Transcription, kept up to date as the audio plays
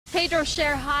Pedro,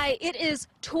 Cher, hi. It is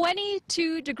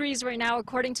 22 degrees right now,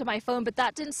 according to my phone, but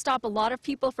that didn't stop a lot of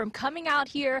people from coming out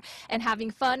here and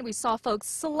having fun. We saw folks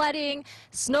sledding,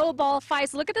 snowball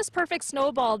fights. Look at this perfect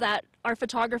snowball that our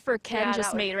photographer Ken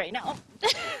just made right now.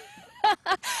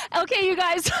 Okay, you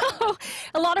guys, so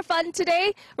a lot of fun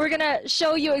today. We're going to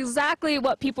show you exactly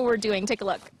what people were doing. Take a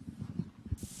look.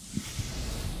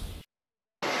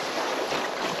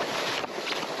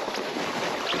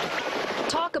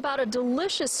 Talk about a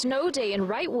delicious snow day in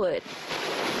Wrightwood.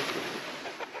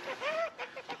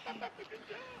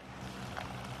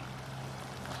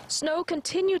 Snow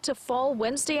continued to fall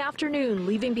Wednesday afternoon,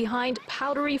 leaving behind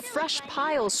powdery, fresh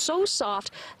piles so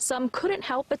soft some couldn't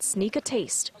help but sneak a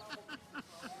taste.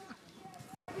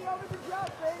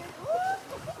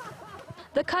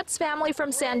 The Cutts family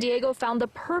from San Diego found the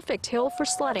perfect hill for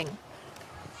sledding.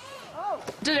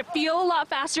 Did it feel a lot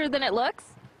faster than it looks?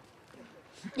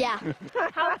 Yeah.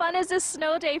 How fun is this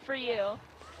snow day for you?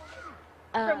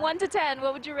 From 1 to 10,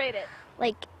 what would you rate it?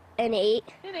 Like an 8.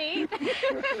 An 8?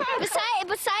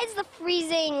 Besides the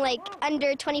freezing, like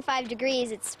under 25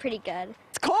 degrees, it's pretty good.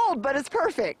 It's cold, but it's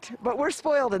perfect. But we're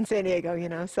spoiled in San Diego, you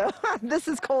know, so this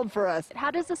is cold for us.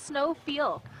 How does the snow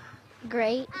feel?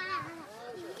 Great.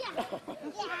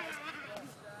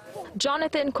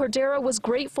 Jonathan Cordero was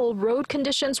grateful road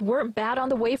conditions weren't bad on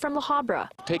the way from La Habra.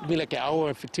 Take me like an hour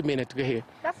and 15 minutes to get here.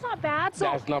 That's not bad. So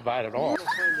That's not bad at all.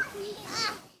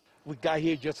 We got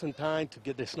here just in time to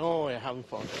get the snow and having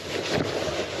fun.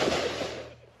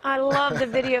 I love the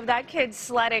video of that kid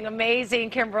sledding. Amazing,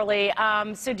 Kimberly.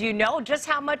 So do you know just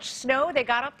how much snow they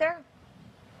got up there?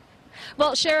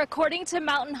 Well, Cher, according to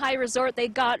Mountain High Resort, they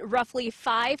got roughly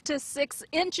 5 to 6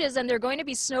 inches, and they're going to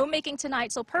be snowmaking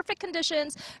tonight. So perfect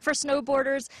conditions for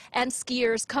snowboarders and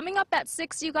skiers. Coming up at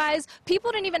 6, you guys, people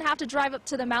didn't even have to drive up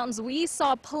to the mountains. We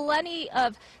saw plenty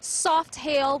of soft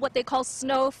hail, what they call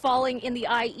snow, falling in the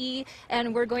IE,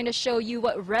 and we're going to show you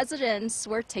what residents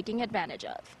were taking advantage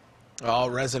of.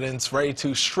 All residents ready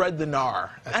to shred the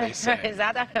gnar, as they say. Is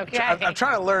that okay? I'm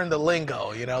trying to learn the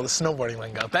lingo, you know, the snowboarding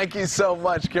lingo. Thank you so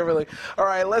much, Kimberly. All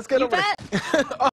right, let's get over.